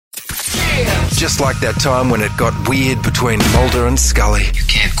Just like that time when it got weird between Mulder and Scully. You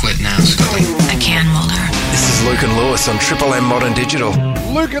can't quit now, Scully. I can, Mulder. This is Luke and Lewis on Triple M Modern Digital.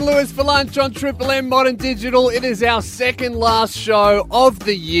 Luke and Lewis for lunch on Triple M Modern Digital. It is our second last show of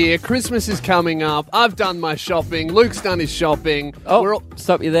the year. Christmas is coming up. I've done my shopping. Luke's done his shopping. Oh,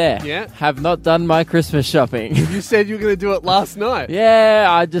 stop you there. Yeah? Have not done my Christmas shopping. You said you were going to do it last night. Yeah,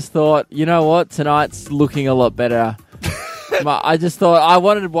 I just thought, you know what? Tonight's looking a lot better. I just thought I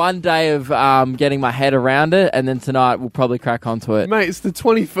wanted one day of getting my head around it, and then tonight we'll probably crack onto it. Mate, it's the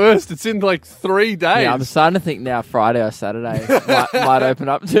 21st. It's in like 3 days. Yeah, I'm starting to think now Friday or Saturday might open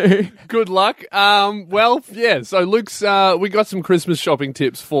up too. Good luck. So Luke's, we got some Christmas shopping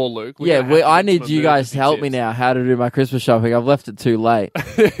tips for Luke. I need you guys to help me now how to do my Christmas shopping. I've left it too late.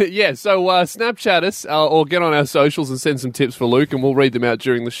 Yeah, so Snapchat us or get on our socials and send some tips for Luke, and we'll read them out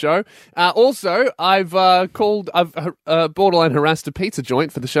during the show. Also, I've borderline harassed a pizza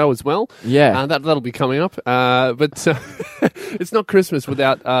joint for the show as well. Yeah. That'll be coming up. But it's not Christmas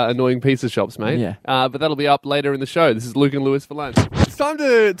without annoying pizza shops, mate. Yeah. But that'll be up later in the show. This is Luke and Lewis for lunch. It's time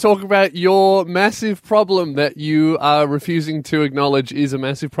to talk about your massive problem that you are refusing to acknowledge is a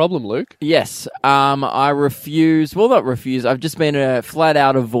massive problem, Luke. Yes. I refuse. Well, not refuse. I've just been flat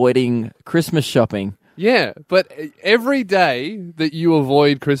out avoiding Christmas shopping. Yeah, but every day that you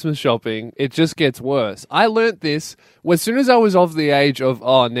avoid Christmas shopping, it just gets worse. I learnt this as soon as I was of the age of,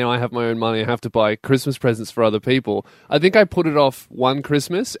 now I have my own money, I have to buy Christmas presents for other people. I think I put it off one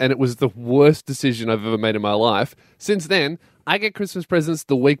Christmas, and it was the worst decision I've ever made in my life. Since then, I get Christmas presents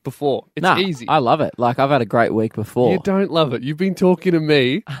the week before. It's easy. I love it. Like, I've had a great week before. You don't love it. You've been talking to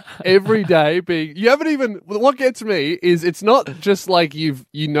me every day. What gets me is it's not just like you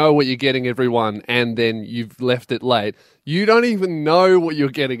know what you're getting everyone and then you've left it late. You don't even know what you're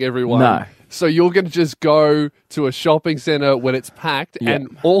getting everyone. No. So you're going to just go to a shopping centre when it's packed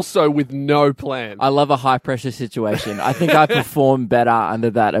and also with no plan. I love a high-pressure situation. I think I perform better under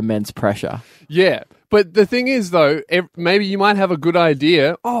that immense pressure. Yeah. But the thing is, though, maybe you might have a good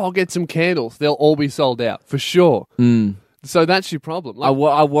idea. Oh, I'll get some candles. They'll all be sold out, for sure. So that's your problem. I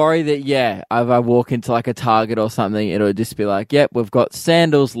worry that, if I walk into like a Target or something, it'll just be like, yep, we've got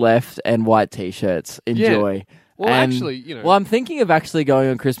sandals left and white T-shirts. Enjoy. Yeah. Well, actually, Well, I'm thinking of actually going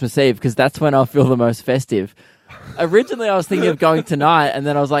on Christmas Eve because that's when I'll feel the most festive. Originally, I was thinking of going tonight, and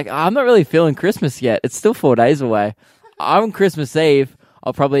then I was like, I'm not really feeling Christmas yet. It's still 4 days away. On Christmas Eve,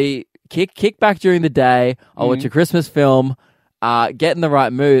 I'll probably kick back during the day. I'll watch a Christmas film, get in the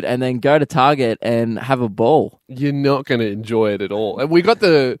right mood, and then go to Target and have a ball. You're not going to enjoy it at all. And we got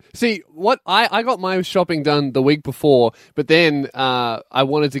I got my shopping done the week before, but then I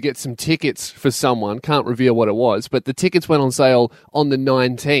wanted to get some tickets for someone. Can't reveal what it was, but the tickets went on sale on the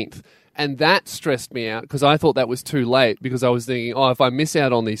 19th. And that stressed me out because I thought that was too late because I was thinking, if I miss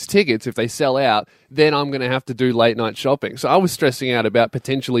out on these tickets, if they sell out, then I'm going to have to do late night shopping. So I was stressing out about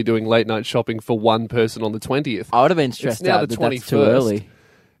potentially doing late night shopping for one person on the 20th. I would have been stressed out that that's too early.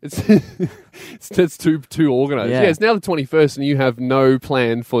 It's too organised. Yeah, it's now the 21st and you have no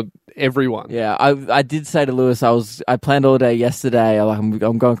plan for everyone. Yeah, I did say to Lewis, I planned all day yesterday. I'm going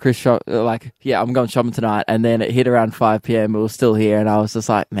I'm going shopping tonight, and then it hit around 5 p.m. We were still here, and I was just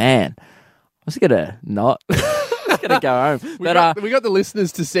like, man, I was gonna not. Gonna go home. We got the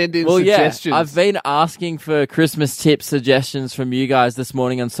listeners to send in suggestions. Yeah, I've been asking for Christmas tip suggestions from you guys this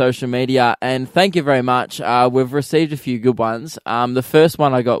morning on social media, and thank you very much. We've received a few good ones. The first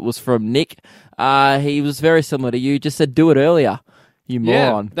one I got was from Nick. He was very similar to you. Just said, do it earlier. You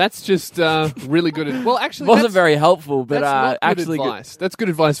moron. Yeah, that's just really good. Well, actually, wasn't very helpful, but that's not actually good advice. That's good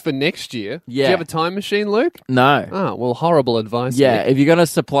advice for next year. Yeah. Do you have a time machine, Luke? No. Oh, well, horrible advice. Yeah, Nick. if you're going to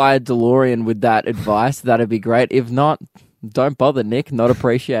supply a DeLorean with that advice, that'd be great. If not, don't bother, Nick. Not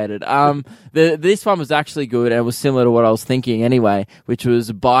appreciated. This one was actually good, and it was similar to what I was thinking anyway, which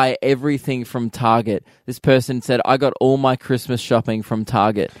was buy everything from Target. This person said, I got all my Christmas shopping from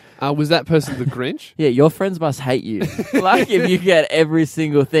Target. Was that person the Grinch? Yeah, your friends must hate you. Like, if you get every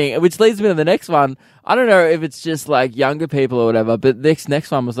single thing. Which leads me to the next one. I don't know if it's just, like, younger people or whatever, but this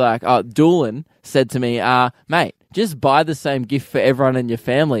next one was like, Doolin said to me, mate, just buy the same gift for everyone in your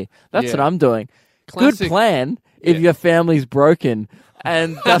family. That's what I'm doing. Classic. Good plan if your family's broken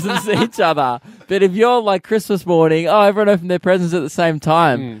and doesn't see each other. But if you're like Christmas morning, everyone opened their presents at the same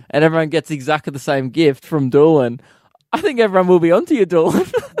time and everyone gets exactly the same gift from Doolin, I think everyone will be onto you, Doolin.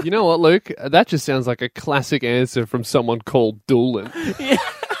 You know what, Luke? That just sounds like a classic answer from someone called Doolin. Yeah.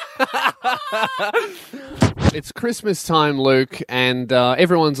 It's Christmas time, Luke, and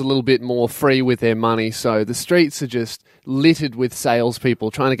everyone's a little bit more free with their money, so the streets are just littered with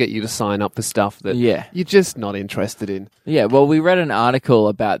salespeople trying to get you to sign up for stuff that you're just not interested in. Yeah, well, we read an article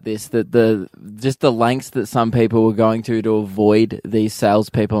about this, that the lengths that some people were going to avoid these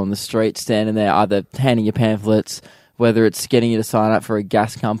salespeople on the street standing there, either handing you pamphlets, whether it's getting you to sign up for a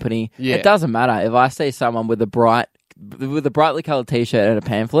gas company. Yeah. It doesn't matter. If I see someone with a brightly coloured T-shirt and a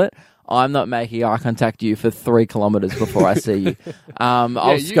pamphlet, I'm not making eye contact with you for 3 kilometres before I see you.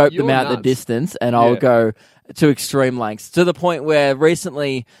 I'll scope them out the distance, and I'll go to extreme lengths, to the point where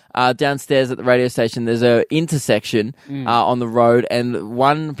recently downstairs at the radio station there's a intersection on the road, and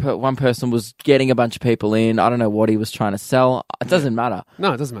one person was getting a bunch of people in. I don't know what he was trying to sell. It doesn't matter.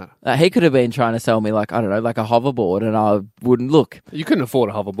 No, it doesn't matter. He could have been trying to sell me, like, I don't know, like a hoverboard, and I wouldn't look. You couldn't afford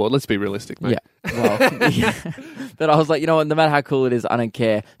a hoverboard. Let's be realistic, mate. Yeah. Well, but I was like, you know what, no matter how cool it is, I don't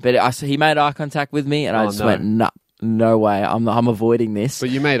care. But he made eye contact with me, and I just went, no way, I'm avoiding this. But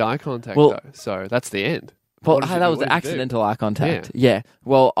you made eye contact, though, so that's the end. Well, that was accidental eye contact. Yeah.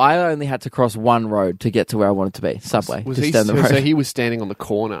 Well, I only had to cross one road to get to where I wanted to be. Subway. Down the road. So he was standing on the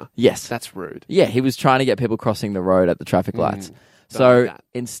corner? Yes. That's rude. Yeah, he was trying to get people crossing the road at the traffic lights. So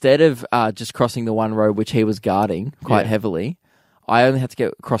instead of just crossing the one road, which he was guarding quite heavily, I only had to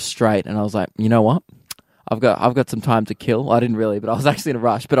get across straight, and I was like, you know what? I've got some time to kill. I didn't really, but I was actually in a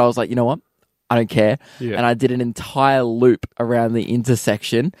rush. But I was like, you know what? I don't care. Yeah. And I did an entire loop around the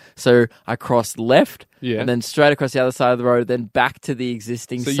intersection. So I crossed left, and then straight across the other side of the road, then back to the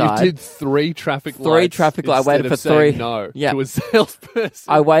existing side. So you did 3 traffic lights. 3 traffic lights. I waited for 3. No to a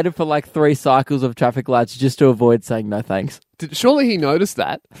salesperson. I waited for like 3 cycles of traffic lights just to avoid saying no thanks. Surely he noticed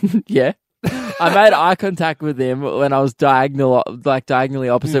that. Yeah. I made eye contact with him when I was diagonally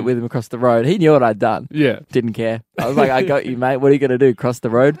opposite with him across the road. He knew what I'd done. Yeah. Didn't care. I was like, I got you, mate. What are you going to do? Cross the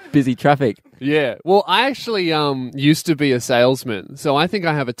road? Busy traffic. Yeah. Well, I actually used to be a salesman, so I think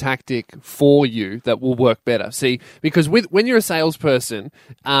I have a tactic for you that will work better. See, because when you're a salesperson,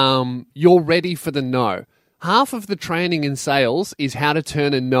 you're ready for the no. Half of the training in sales is how to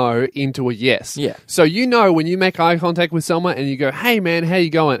turn a no into a yes. Yeah. So when you make eye contact with someone and you go, hey man, how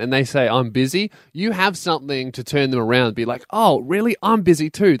you going? And they say, I'm busy. You have something to turn them around. Be like, oh, really? I'm busy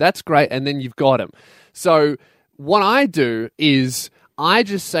too. That's great. And then you've got them. So what I do is I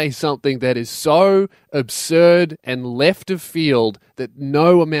just say something that is so absurd and left of field that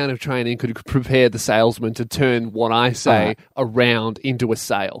no amount of training could prepare the salesman to turn what I say around into a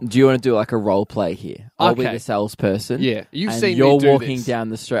sale. Do you want to do like a role play here? I'll be the salesperson. Yeah, you've seen me do you're walking down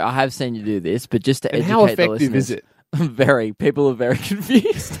the street. I have seen you do this, but just to educate the listeners. How effective is it? Very. People are very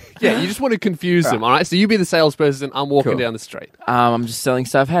confused. Yeah, you just want to confuse them, all right? So you be the salesperson, I'm walking down the street. I'm just selling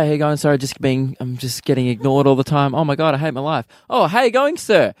stuff. Hey, how you going? Sorry, I'm just getting ignored all the time. Oh my God, I hate my life. Oh, how you going,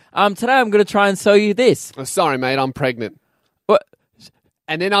 sir? Today I'm going to try and sell you this. Oh, sorry, mate, I'm pregnant. What?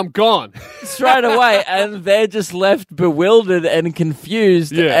 And then I'm gone. Straight away, and they're just left bewildered and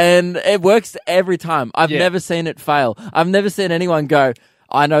confused, and it works every time. I've never seen it fail. I've never seen anyone go,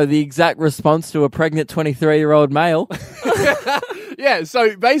 I know the exact response to a pregnant 23-year-old male. Yeah,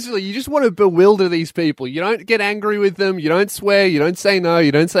 so basically you just want to bewilder these people. You don't get angry with them. You don't swear. You don't say no.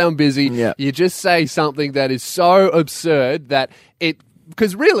 You don't say I'm busy. Yeah. You just say something that is so absurd that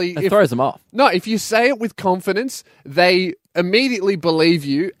because really... It throws them off. No, if you say it with confidence, they immediately believe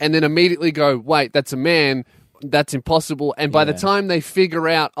you and then immediately go, wait, that's a man. That's impossible. And by the time they figure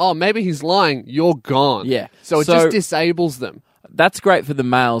out, oh, maybe he's lying, you're gone. Yeah. So it just disables them. That's great for the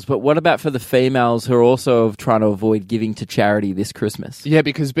males, but what about for the females who are also trying to avoid giving to charity this Christmas? Yeah,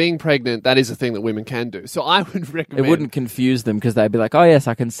 because being pregnant, that is a thing that women can do. So I would recommend... It wouldn't confuse them because they'd be like, oh yes,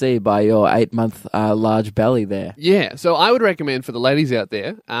 I can see by your 8-month large belly there. Yeah, so I would recommend for the ladies out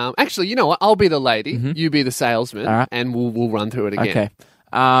there, actually, you know what? I'll be the lady, you be the salesman, and we'll run through it again. Okay.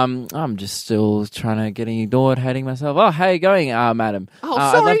 I'm just still trying to get ignored, hating myself. Oh, how you going, madam? Oh,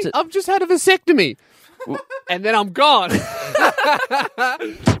 sorry, I've just had a vasectomy. And then I'm gone.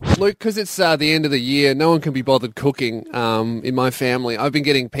 Luke, because it's the end of the year, no one can be bothered cooking in my family. I've been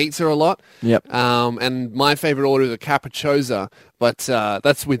getting pizza a lot. Yep. And my favorite order is a capricciosa, but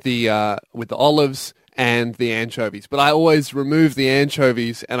that's with the olives and the anchovies. But I always remove the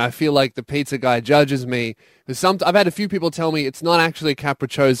anchovies, and I feel like the pizza guy judges me I've had a few people tell me it's not actually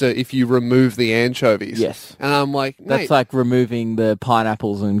capriciosa if you remove the anchovies. Yes. And I'm like, mate, That's like removing the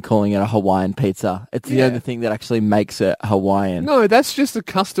pineapples and calling it a Hawaiian pizza. It's the Yeah. only thing that actually makes it Hawaiian. no, that's just a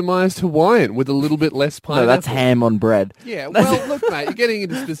customized Hawaiian with a little bit less pineapple. No, that's ham on bread. Yeah, well, look, mate, you're getting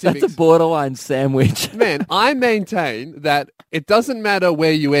into That's specifics. a borderline sandwich. Man, I maintain that it doesn't matter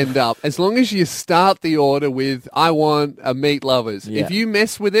where you end up as long as you start the order with, I want a meat lovers. Yeah. If you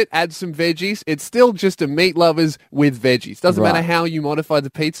mess with it, add some veggies, it's still just a meat lovers with veggies. Doesn't Right. matter how you modify the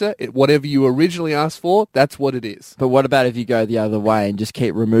pizza. Whatever you originally asked for, that's what it is. But what about if you go the other way and just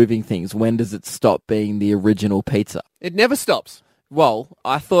keep removing things? When does it stop being the original pizza? It never stops. Well,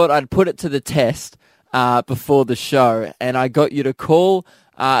 I thought I'd put it to the test before the show, and I got you to call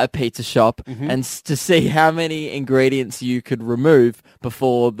a pizza shop and to see how many ingredients you could remove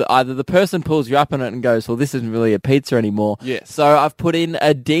before either the person pulls you up on it and goes, well, this isn't really a pizza anymore. Yes. So I've put in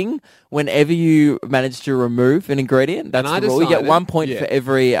a ding whenever you manage to remove an ingredient. That's And I the rule. You get decided- 1 point yeah. for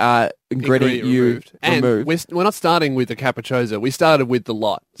every ingredient you removed. And remove. we're not starting with the capriciosa. We started with the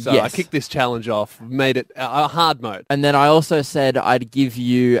lot. So I Yes. kicked this challenge off, made it a hard mode. And then I also said I'd give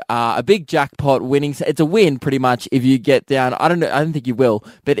you a big jackpot winning. It's a win pretty much if you get down. I don't know. I don't think you will,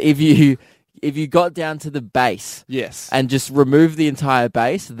 but if you got down to the base Yes. and just remove the entire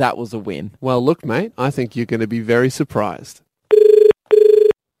base, that was a win. Well, look, mate, I think you're going to be very surprised.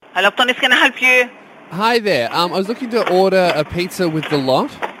 Hello, Tony's can I help you? Hi there. I was looking to order a pizza with the lot.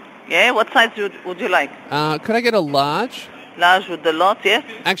 Yeah, what size would you like? Could I get a large? Large with the lot, yes?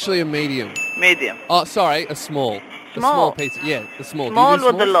 Actually, a medium. Medium. Oh, sorry, a small. A Small? small pizza. Yeah, the small. Do you Small do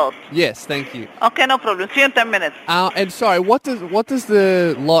with the smalls? lot. Yes, thank you. Okay, no problem. See you in 10 minutes. And sorry, what does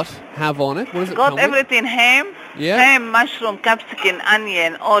the lot have on it? What does it come Got with? everything, ham, Yeah. ham, mushroom, capsicum,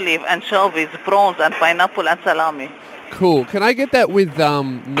 onion, olive, anchovies, prawns, and pineapple and salami. Cool. Can I get that with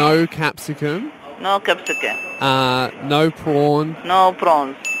no capsicum, No capsicum, no prawn, no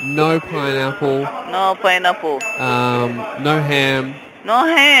prawns, no pineapple, no pineapple, no ham? no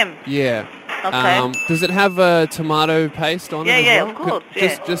ham. Yeah. Okay. Does it have a tomato paste on Yeah, it as yeah, well? of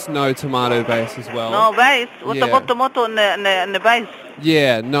course, Just no tomato base as well. No base. What Yeah. about tomato in the base?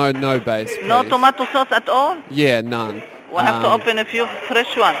 Yeah, no base. No please. tomato sauce at all? Yeah, none. We'll have to open a few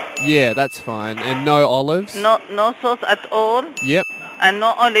fresh ones. Yeah, that's fine. And no olives? No sauce at all, Yep. and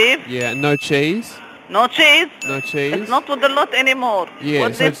no olive, Yeah, no cheese? no cheese. No cheese? It's not with the lot anymore. Yeah,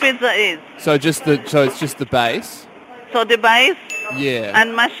 What so this pizza is. So it's just the base? So the base Yeah.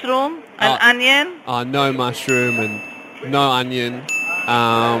 and mushroom and Oh. onion. No mushroom and no onion.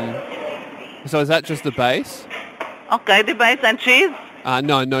 So is that just the base? Okay, the base and cheese.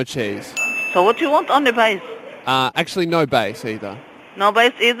 No cheese. So what you want on the base? Actually, no base either. No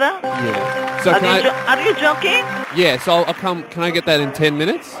base either? Yeah. So can Are you joking? Yeah, so I'll come. Can I get that in 10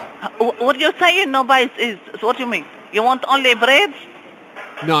 minutes? What you're saying no base is, so what you mean? You want only bread?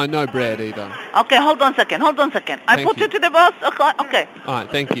 No bread either. Okay, hold on a second. I Thank put you. you to the boss. Okay. All right,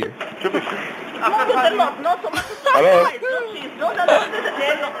 thank you. No with the lot, no tomato sauce. Hello? No cheese. No.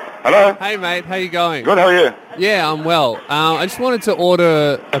 Hello? Hey, mate, how you going? Good, how are you? Yeah, I'm well. I just wanted to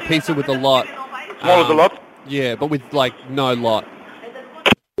order a pizza with a lot. Small as a lot? Yeah, but with, no lot.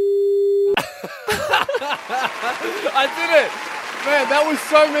 I did it! Man, that was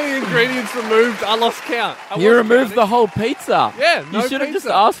so many ingredients removed, I lost count. You removed the whole pizza. Yeah, no You should have just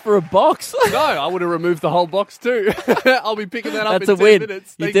pizza. asked for a box. No, I would have removed the whole box too. I'll be picking that up That's in a 10 win.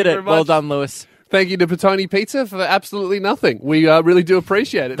 minutes. You Thank did very it. Well much. done, Lewis. Thank you to Petoni Pizza for absolutely nothing. We really do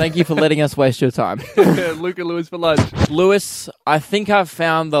appreciate it. Thank you for letting us waste your time. Luke and Lewis for lunch. Lewis, I think I've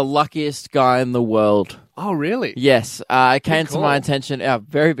found the luckiest guy in the world. Oh, really? Yes, it came to call. my attention.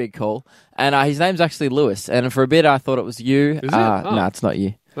 Very big call. And his name's actually Lewis. And for a bit, I thought it was you. Is it? Oh. No, it's not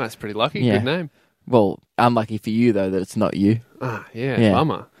you. That's pretty lucky. Yeah. Good name. Well, unlucky for you, though, that it's not you. Yeah, Yeah.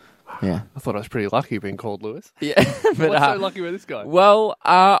 bummer. Yeah. I thought I was pretty lucky being called Lewis. Yeah. But, What's so lucky with this guy? Well,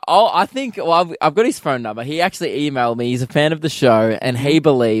 I've got his phone number. He actually emailed me. He's a fan of the show, and he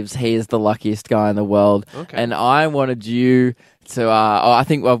believes he is the luckiest guy in the world. Okay. And I wanted you to. I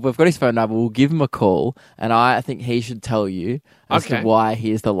think we've got his phone number. We'll give him a call, and I think he should tell you as Okay. to why he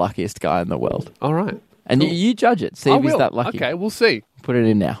is the luckiest guy in the world. All right. And Cool. you judge it. See I if he's will. that lucky. Okay, we'll see. Put it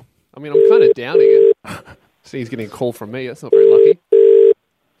in now. I mean, I'm kind of downing it. See, he's getting a call from me. That's not very lucky.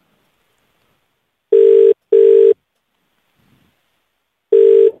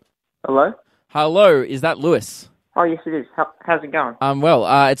 Hello? Hello, is that Lewis? Oh, yes, it is. How's it going?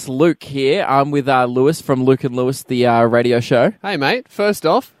 It's Luke here. I'm with Lewis from Luke and Lewis, the radio show. Hey, mate. First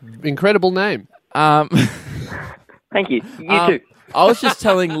off, incredible name. Thank you. You too. I was just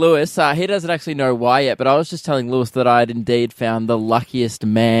telling Lewis, he doesn't actually know why yet, but I was just telling Lewis that I had indeed found the luckiest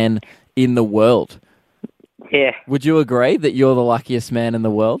man in the world. Yeah. Would you agree that you're the luckiest man in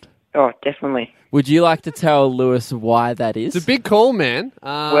the world? Oh, definitely. Would you like to tell Lewis why that is? It's a big call, man.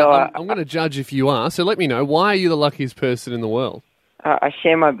 Well, I'm going to judge if you are, so let me know. Why are you the luckiest person in the world? I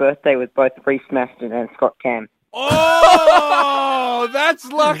share my birthday with both Reese Maston and Scott Cam. Oh, that's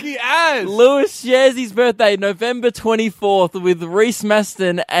lucky as. Lewis shares his birthday November 24th with Reese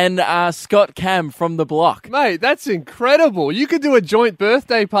Maston and Scott Cam from The Block. Mate, that's incredible. You could do a joint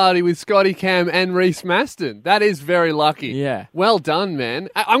birthday party with Scotty Cam and Reese Maston. That is very lucky. Yeah. Well done, man.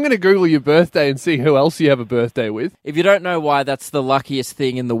 I'm going to Google your birthday and see who else you have a birthday with. If you don't know why that's the luckiest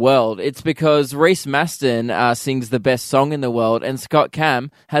thing in the world, it's because Reese Maston sings the best song in the world and Scott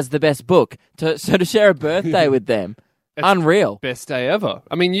Cam has the best book. So to share a birthday with them, unreal. Best day ever.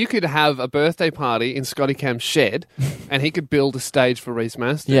 I mean, you could have a birthday party in Scotty Cam's shed and he could build a stage for Reese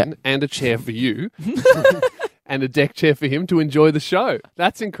Maston and a chair for you and a deck chair for him to enjoy the show.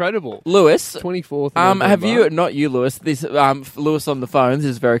 That's incredible. Lewis, 24th have November. you, not you, Lewis, this Lewis on the phones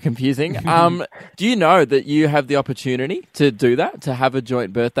is very confusing. Do you know that you have the opportunity to do that, to have a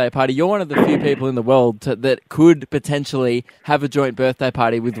joint birthday party? You're one of the few people in the world that could potentially have a joint birthday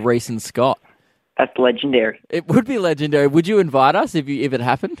party with Reese and Scott. That's legendary. It would be legendary. Would you invite us if it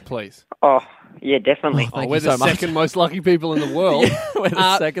happened? Please. Oh, yeah, definitely. Thank we're you so the much. second most lucky people in the world. We're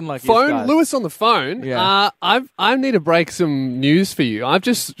the second luckiest phone guys. Lewis on the phone. Yeah. I need to break some news for you. I've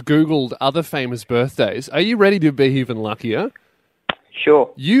just Googled other famous birthdays. Are you ready to be even luckier?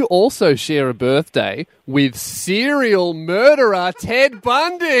 Sure. You also share a birthday with serial murderer Ted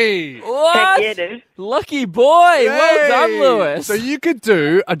Bundy. What? Heck yeah, dude. Lucky boy. Well done, Yay! Lewis. So you could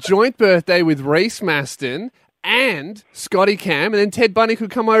do a joint birthday with Reese Maston and Scotty Cam, and then Ted Bundy could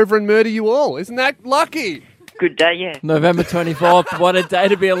come over and murder you all. Isn't that lucky? Good day, yeah. November 24th. What a day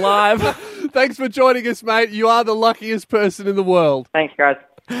to be alive. Thanks for joining us, mate. You are the luckiest person in the world. Thanks, guys.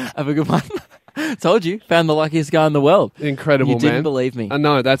 Have a good one. Told you. Found the luckiest guy in the world. Incredible, You didn't man. believe me. I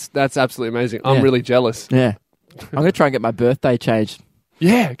know, that's absolutely amazing. I'm Yeah. really jealous. Yeah. I'm going to try and get my birthday changed.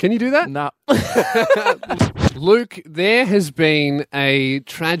 Yeah, can you do that? No. Luke, there has been a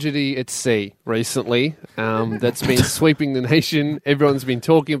tragedy at sea recently that's been sweeping the nation. Everyone's been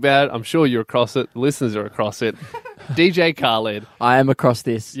talking about it. I'm sure you're across it. The listeners are across it. DJ Khaled. I am across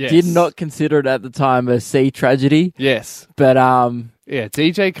this. Yes. Did not consider it at the time a sea tragedy, Yes. but Yeah,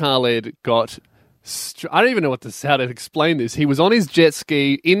 DJ Khaled got... I don't even know how to explain this. He was on his jet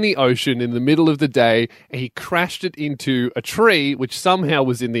ski in the ocean in the middle of the day, and he crashed it into a tree, which somehow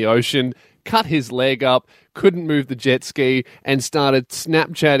was in the ocean, cut his leg up, couldn't move the jet ski, and started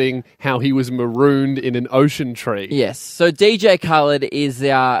Snapchatting how he was marooned in an ocean tree. yes. So DJ Khaled is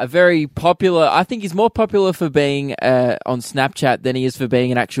a very popular, I think he's more popular for being on Snapchat than he is for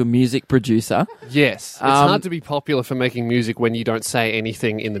being an actual music producer. Yes. It's hard to be popular for making music when you don't say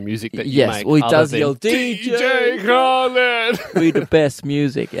anything in the music that you Yes, make. well, he other does than yell, DJ Khaled! We the best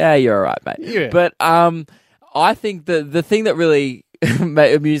music. Yeah, you're all right, mate. Yeah. But I think the thing that really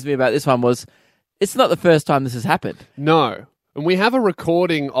amused me about this one was it's not the first time this has happened. No. And we have a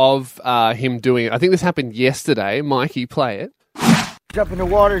recording of him doing it. I think this happened yesterday. Mikey, play it. Jump in the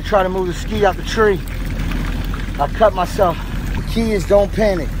water and try to move the ski out the tree. I cut myself. The key is don't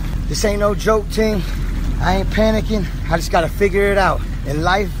panic. This ain't no joke, team. I ain't panicking. I just gotta figure it out. In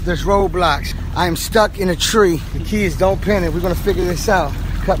life, there's roadblocks. I am stuck in a tree. The key is don't panic. We're gonna figure this out.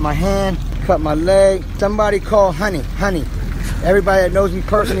 Cut my hand, cut my leg. Somebody call Honey. Honey. Everybody that knows me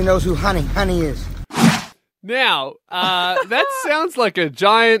personally knows who Honey is. Now, that sounds like a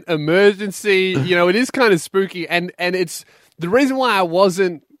giant emergency. You know, it is kind of spooky. And it's the reason why I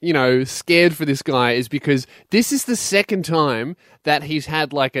wasn't, scared for this guy is because this is the second time that he's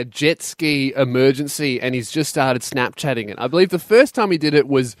had like a jet ski emergency and he's just started Snapchatting it. I believe the first time he did it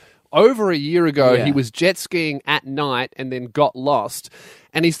was over a year ago. Yeah. He was jet skiing at night and then got lost.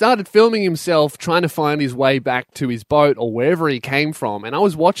 And he started filming himself trying to find his way back to his boat or wherever he came from. And I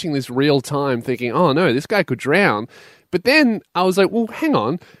was watching this real time thinking, oh no, this guy could drown. But then I was like, well, hang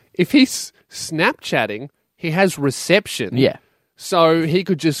on. If he's Snapchatting, he has reception. Yeah. So he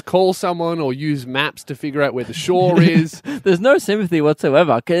could just call someone or use maps to figure out where the shore is. There's no sympathy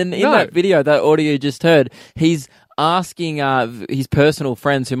whatsoever. And in No. that video, that audio you just heard, he's asking his personal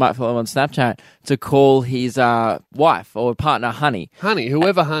friends who might follow him on Snapchat to call his wife or partner Honey. Honey,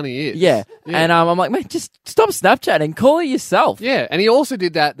 whoever Honey is. Yeah. And I'm like, man, just stop Snapchatting. Call her yourself. Yeah, and he also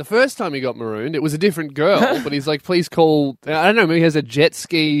did that the first time he got marooned. It was a different girl, but he's like, please call. I don't know, maybe he has a jet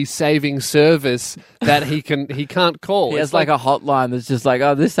ski saving service that he can't call. He It's has like a hotline that's just like,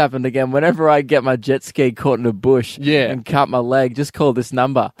 oh, this happened again. Whenever I get my jet ski caught in a bush Yeah. and cut my leg, just call this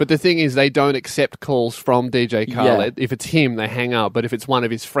number. But the thing is, they don't accept calls from DJ Khaled. Khaled. If it's him, they hang up. But if it's one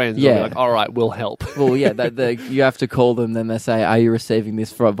of his friends, they'll be like, all right, we'll help. Well, yeah, you have to call them. Then they say, are you receiving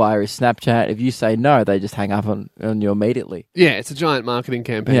this via his Snapchat? If you say no, they just hang up on you immediately. Yeah, it's a giant marketing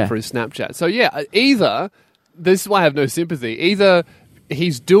campaign for his Snapchat. So yeah, either, this is why I have no sympathy, either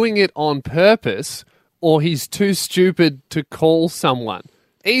he's doing it on purpose or he's too stupid to call someone.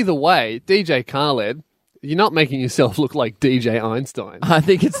 Either way, DJ Khaled, you're not making yourself look like DJ Einstein. I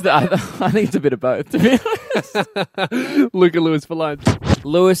think it's a bit of both, to be honest. Luke and Lewis for lunch.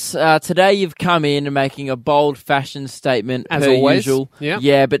 Lewis, today you've come in making a bold fashion statement as per always. Usual. Yeah.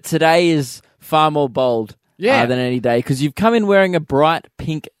 Yeah, but today is far more bold than any day because you've come in wearing a bright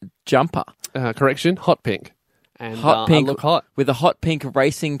pink jumper. Correction, hot pink. And hot pink, I look hot. With a hot pink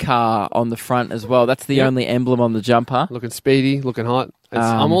racing car on the front as well. That's the only emblem on the jumper. Looking speedy, looking hot.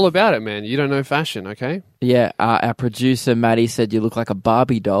 I'm all about it, man. You don't know fashion, okay? Yeah, our producer, Maddie, said you look like a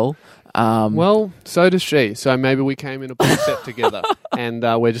Barbie doll. Well, so does she. So maybe we came in a box set together and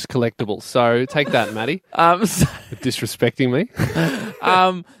we're just collectibles. So take that, Maddie. Disrespecting me.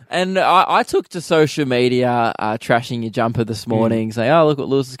 And I took to social media trashing your jumper this morning, saying, oh, look what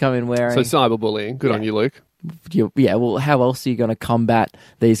Lewis is coming wearing. So cyberbullying. Good on you, Luke. Yeah, well, how else are you going to combat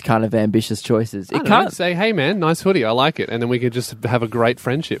these kind of ambitious choices? I can't say, hey, man, nice hoodie. I like it. And then we could just have a great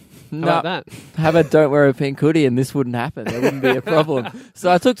friendship. How about that? How about don't wear a pink hoodie and this wouldn't happen? There wouldn't be a problem.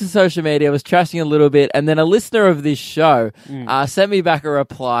 So I took to social media, I was trashing a little bit, and then a listener of this show sent me back a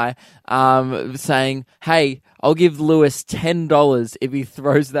reply saying, hey, I'll give Lewis $10 if he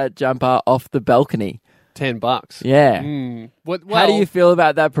throws that jumper off the balcony. $10. Yeah. How do you feel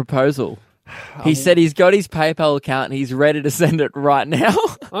about that proposal? He said he's got his PayPal account and he's ready to send it right now.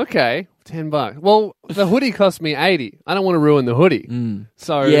 Okay, $10. Well, the hoodie cost me $80. I don't want to ruin the hoodie.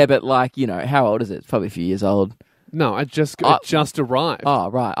 So yeah, but how old is it? It's probably a few years old. No, it just arrived. Oh,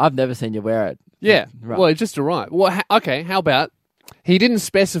 right. I've never seen you wear it. Yeah. Right. Well, it just arrived. Well, okay. How about he didn't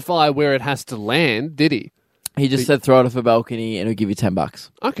specify where it has to land, did he? He just said throw it off a balcony and he'll give you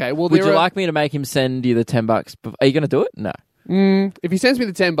 $10. Okay. Well, would you like me to make him send you the $10? Are you going to do it? No. If he sends me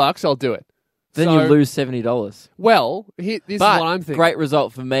the $10, I'll do it. Then you lose $70. Well, this is what I'm thinking. Great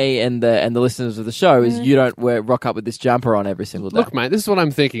result for me and the listeners of the show is you don't rock up with this jumper on every single day. Look, mate, this is what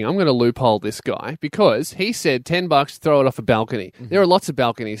I'm thinking. I'm going to loophole this guy because he said $10, throw it off a balcony. There are lots of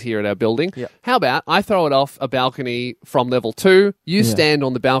balconies here at our building. Yep. How about I throw it off a balcony from level 2, you stand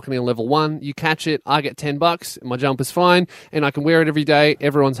on the balcony on level 1, you catch it, I get $10, my jumper's fine, and I can wear it every day.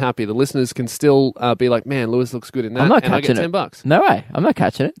 Everyone's happy. The listeners can still be like, man, Lewis looks good in that, and I get $10. No way. I'm not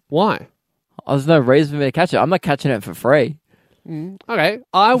catching it. Why? Oh, there's no reason for me to catch it. I'm not catching it for free. Okay,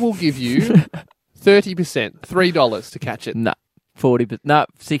 I will give you 30%, $3 to catch it. No, 40%. No,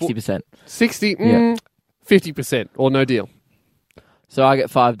 60%. 60, 50%, or no deal. So I get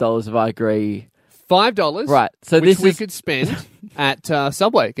 $5 if I agree. $5, right? So which we could spend at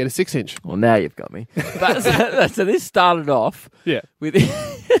Subway. Get a 6-inch. Well, now you've got me. But, so this started off with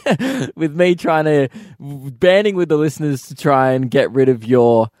with me trying to banding with the listeners to try and get rid of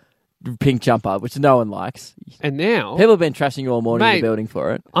your pink jumper, which no one likes. And now people have been trashing you all morning in the building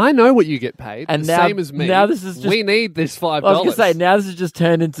for it. I know what you get paid, and same as me. Now this is just, we need this $5. I was going to say, now this has just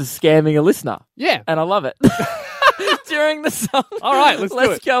turned into scamming a listener. Yeah. And I love it. During the song. All right,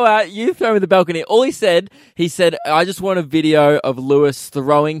 let's go out. You throw me the balcony. All he said, I just want a video of Lewis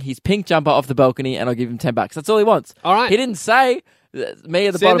throwing his pink jumper off the balcony and I'll give him $10. That's all he wants. All right. He didn't say me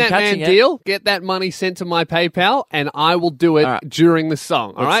at the Send bottom that catching man it. Deal. Get that money sent to my PayPal, and I will do it during the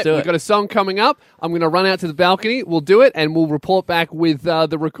song. All right, we've got a song coming up. I'm going to run out to the balcony. We'll do it, and we'll report back with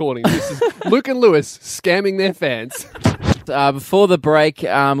the recording. This is Luke and Lewis scamming their fans. Before the break,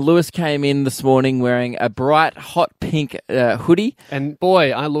 Lewis came in this morning wearing a bright, hot pink hoodie. And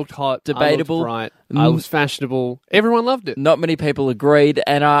boy, I looked hot. Debatable. I looked bright. I was fashionable. Everyone loved it. Not many people agreed.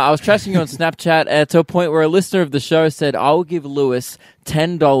 And I was trashing you on Snapchat to a point where a listener of the show said, I will give Lewis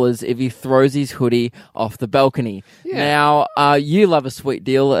 $10 if he throws his hoodie off the balcony. Yeah. Now, you love a sweet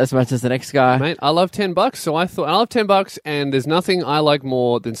deal as much as the next guy. Mate, I love $10, so I thought, I love $10, and there's nothing I like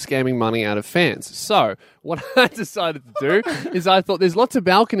more than scamming money out of fans. So, what I decided to do is I thought there's lots of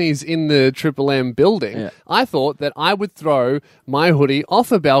balconies in the Triple M building. Yeah. I thought that I would throw my hoodie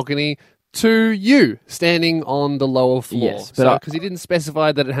off a balcony to you, standing on the lower floor. Yes, but because he didn't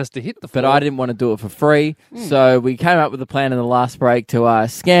specify that it has to hit the floor. But I didn't want to do it for free, so we came up with a plan in the last break to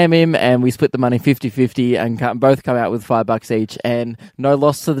scam him, and we split the money 50-50 and both come out with $5 each, and no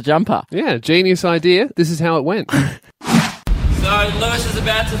loss to the jumper. Yeah, genius idea. This is how it went. So Lewis is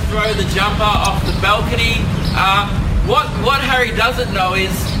about to throw the jumper off the balcony. What Harry doesn't know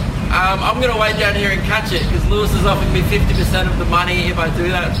is I'm going to wait down here and catch it because Lewis has offered me 50% of the money if I do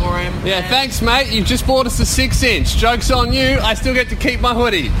that for him. Yeah, thanks, mate. You've just bought us a 6-inch. Joke's on you. I still get to keep my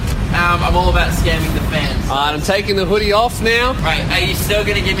hoodie. I'm all about scamming the fans. All right, I'm taking the hoodie off now. Right, are you still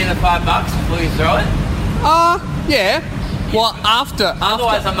going to give me the $5 before you throw it? Yeah. Well, after.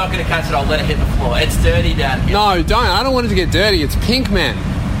 Otherwise, I'm not going to catch it. I'll let it hit the floor. It's dirty down here. No, don't. I don't want it to get dirty. It's pink, man.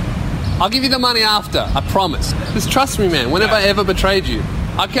 I'll give you the money after. I promise. Just trust me, man. When have I ever betrayed you?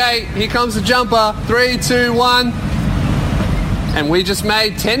 Okay, here comes the jumper. 3, 2, 1. And we just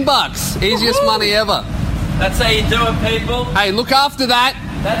made $10. Easiest money ever. That's how you do it, people. Hey, look after that.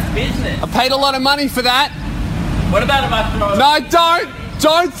 That's business. I paid a lot of money for that. What about if I throw it? No, don't.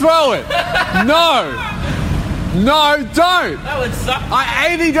 Don't throw it. No. No, don't. That would suck.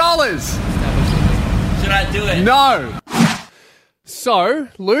 $80. Should I do it? No. So,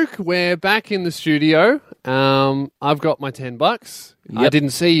 Luke, we're back in the studio. I've got my $10. I Yep. didn't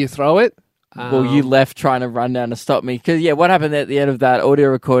see you throw it. Well, you left trying to run down to stop me. Because, what happened at the end of that audio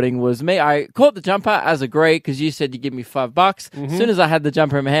recording was me. I caught the jumper as agreed because you said you'd give me $5. As soon as I had the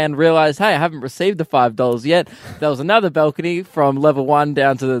jumper in my hand, realized, hey, I haven't received the $5 yet. There was another balcony from level 1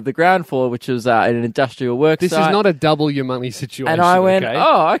 down to the ground floor, which was in an industrial work This site. is not a double your money situation. And I went, okay?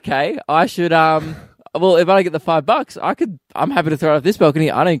 oh, okay. I should, well, if I get the $5, I'm happy to throw it off this balcony.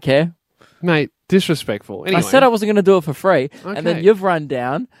 I don't care. Mate, disrespectful. Anyway. I said I wasn't going to do it for free. And then Okay. you've run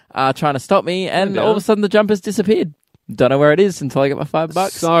down trying to stop me, and down. all of a sudden the jumper's disappeared. Don't know where it is until I get my $5.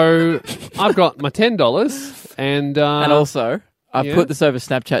 So, I've got my $10 and also, I've yeah. put this over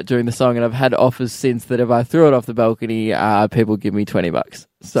Snapchat during the song, and I've had offers since that if I threw it off the balcony, people give me $20.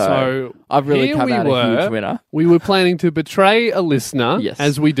 So I've really here come we out were. a huge winner. We were planning to betray a listener, Yes.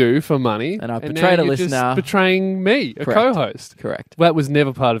 as we do for money. And I now betrayed a you're just listener. betraying me, a Correct. co-host. Correct. That was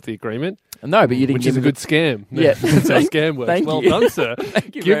never part of the agreement. No, but you didn't Which give is a me good scam. Yeah. That's how scam works. Thank well you. done, sir.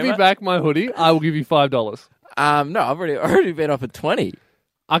 Thank you Give very me much. back my hoodie. I will give you $5. No, I've already been offered 20.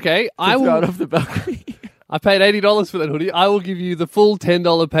 Okay, I throw it off the balcony. I paid $80 for that hoodie. I will give you the full $10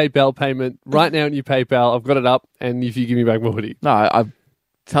 PayPal payment right now in your PayPal. I've got it up, and if you give me back my hoodie. No, I'm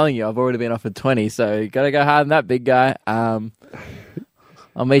telling you, I've already been offered 20, so you got to go hard on that, big guy. I'll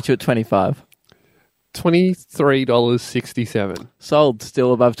meet you at 25. $23.67. Sold,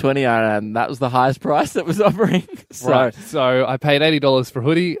 still above 20, and that was the highest price that was offering. So, Right. So I paid $80 for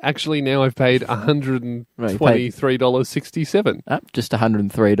hoodie. Actually, now I've paid $123.67. Just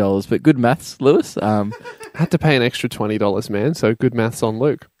 $103, but good maths, Lewis. I had to pay an extra $20, man, so good maths on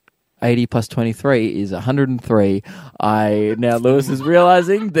Luke. 80 plus 23 is 103. Now Lewis is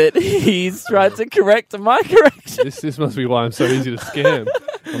realizing that he's tried to correct my correction. This must be why I'm so easy to scam.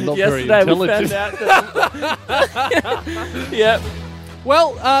 I'm not very Yesterday we intelligent. found out that... Yep.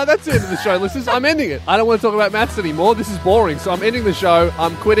 Well, that's the end of the show, listeners. I'm ending it. I don't want to talk about maths anymore. This is boring, so I'm ending the show.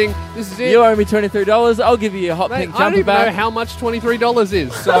 I'm quitting. This is it. You owe me $23. I'll give you a hot Mate, pink I don't jumper even know back. how much $23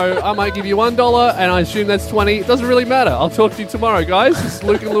 is, so I might give you $1, and I assume that's $20. It doesn't really matter. I'll talk to you tomorrow, guys. It's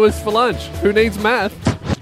Luke and Lewis for lunch. Who needs math?